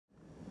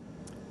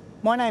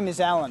My name is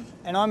Alan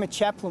and I'm a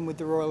chaplain with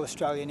the Royal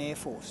Australian Air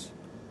Force.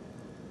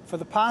 For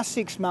the past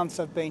 6 months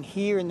I've been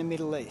here in the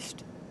Middle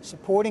East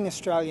supporting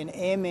Australian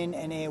airmen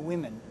and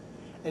airwomen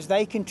as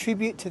they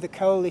contribute to the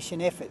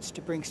coalition efforts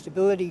to bring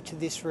stability to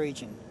this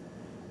region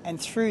and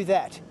through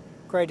that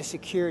greater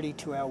security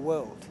to our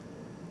world.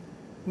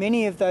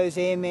 Many of those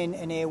airmen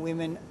and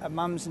airwomen are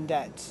mums and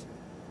dads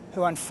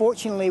who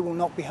unfortunately will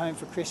not be home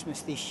for Christmas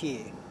this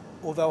year,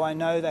 although I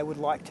know they would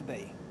like to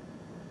be.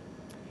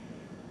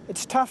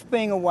 It's tough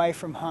being away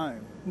from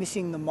home,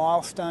 missing the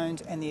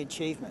milestones and the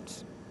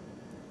achievements.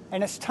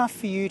 And it's tough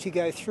for you to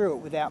go through it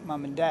without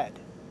mum and dad,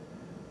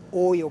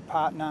 or your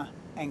partner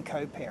and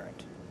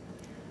co-parent.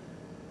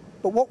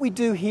 But what we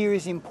do here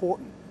is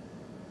important,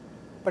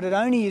 but it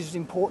only is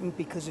important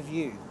because of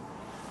you.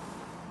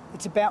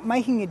 It's about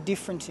making a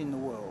difference in the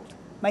world,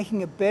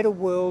 making a better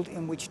world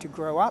in which to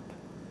grow up,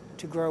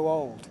 to grow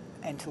old,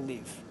 and to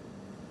live.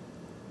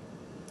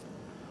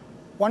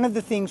 One of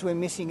the things we're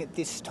missing at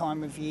this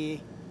time of year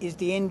is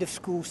the end of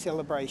school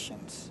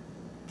celebrations,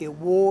 the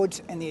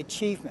awards and the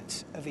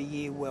achievements of a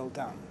year well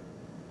done.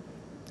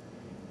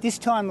 This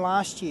time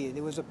last year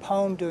there was a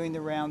poem doing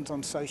the rounds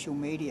on social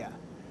media,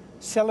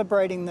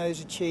 celebrating those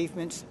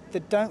achievements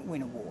that don't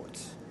win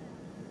awards.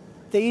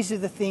 These are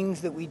the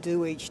things that we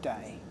do each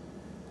day,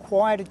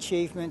 quiet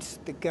achievements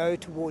that go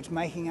towards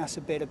making us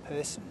a better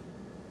person,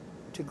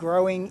 to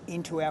growing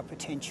into our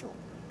potential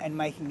and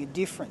making a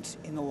difference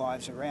in the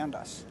lives around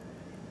us.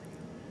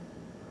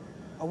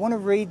 I want to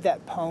read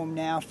that poem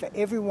now for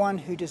everyone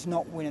who does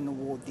not win an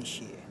award this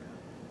year,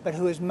 but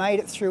who has made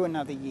it through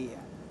another year,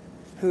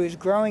 who is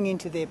growing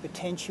into their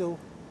potential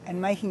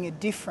and making a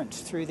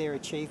difference through their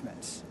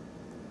achievements,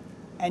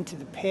 and to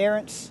the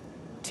parents,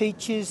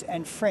 teachers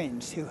and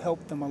friends who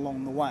helped them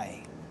along the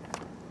way.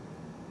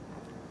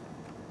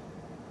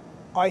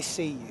 I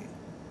see you.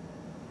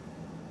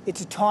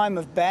 It's a time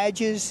of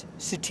badges,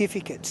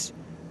 certificates,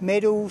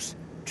 medals,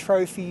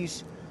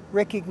 trophies,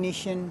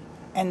 recognition,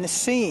 and the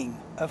seeing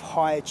of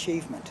high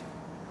achievement.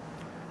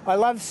 I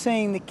love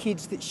seeing the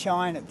kids that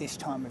shine at this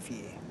time of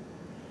year.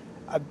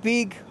 A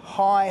big,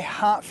 high,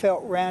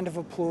 heartfelt round of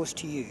applause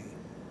to you.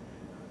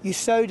 You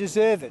so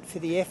deserve it for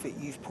the effort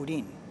you've put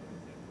in.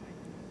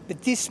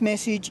 But this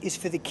message is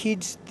for the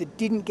kids that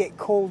didn't get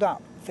called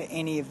up for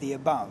any of the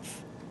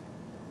above.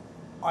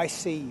 I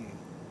see you.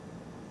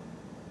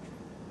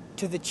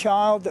 To the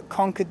child that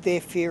conquered their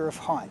fear of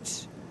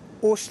heights,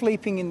 or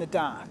sleeping in the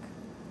dark,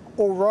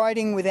 or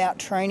riding without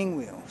training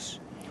wheels,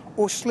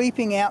 or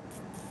sleeping out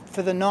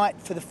for the night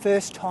for the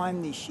first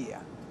time this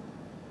year,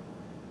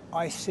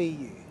 I see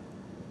you.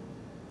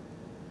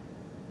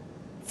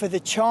 For the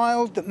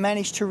child that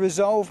managed to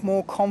resolve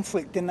more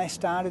conflict than they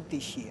started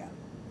this year,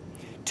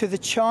 to the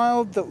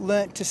child that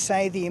learnt to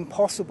say the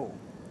impossible,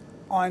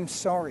 I'm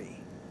sorry,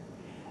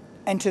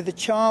 and to the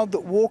child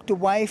that walked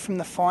away from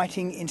the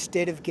fighting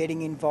instead of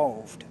getting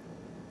involved,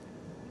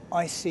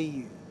 I see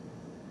you.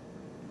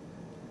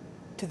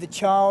 To the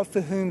child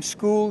for whom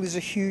school is a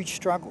huge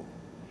struggle,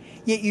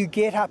 yet you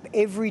get up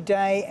every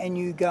day and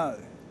you go,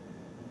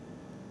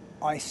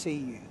 I see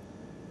you.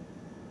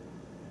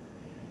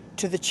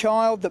 To the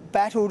child that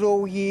battled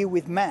all year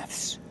with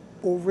maths,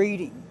 or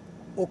reading,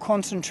 or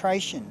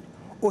concentration,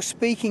 or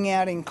speaking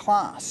out in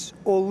class,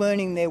 or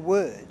learning their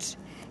words,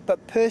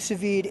 but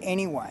persevered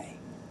anyway,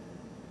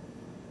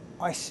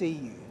 I see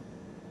you.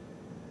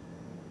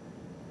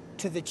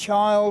 To the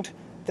child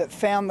that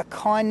found the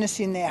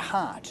kindness in their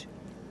heart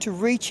to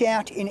reach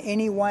out in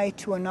any way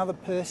to another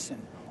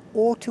person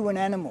or to an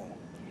animal,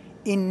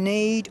 in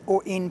need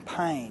or in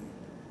pain,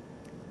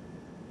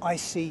 I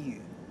see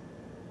you.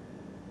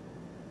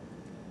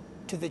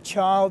 To the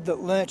child that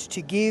learnt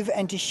to give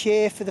and to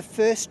share for the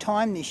first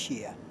time this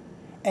year,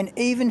 and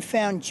even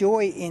found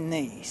joy in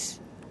these,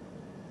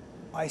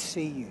 I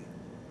see you.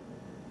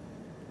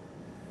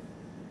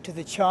 To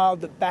the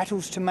child that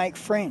battles to make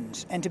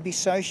friends and to be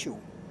social,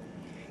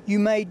 you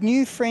made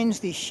new friends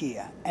this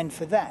year, and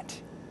for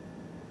that,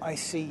 I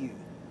see you.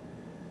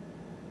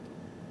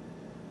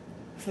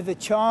 For the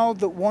child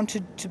that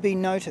wanted to be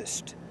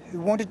noticed, who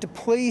wanted to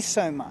please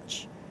so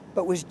much,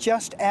 but was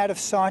just out of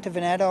sight of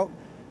an adult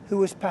who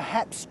was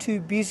perhaps too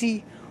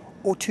busy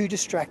or too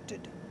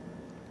distracted,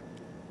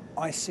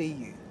 I see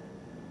you.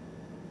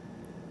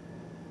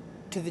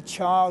 To the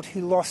child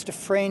who lost a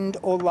friend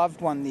or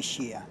loved one this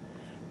year,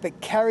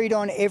 but carried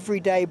on every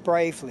day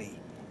bravely,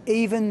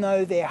 even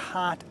though their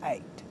heart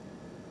ached,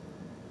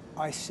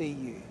 I see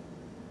you.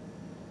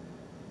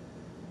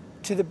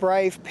 To the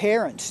brave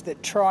parents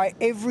that try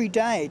every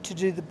day to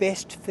do the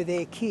best for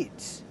their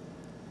kids,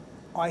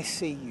 I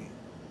see you.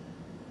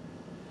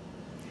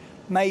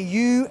 May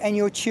you and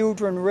your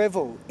children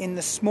revel in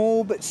the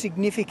small but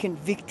significant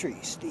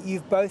victories that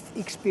you've both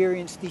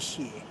experienced this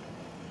year,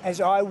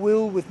 as I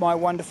will with my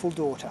wonderful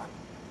daughter.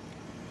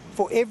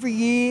 For every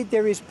year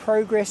there is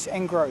progress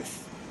and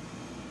growth.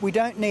 We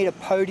don't need a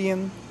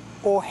podium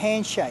or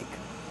handshake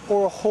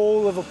or a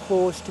hall of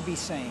applause to be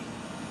seen.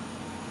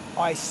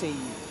 I see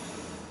you.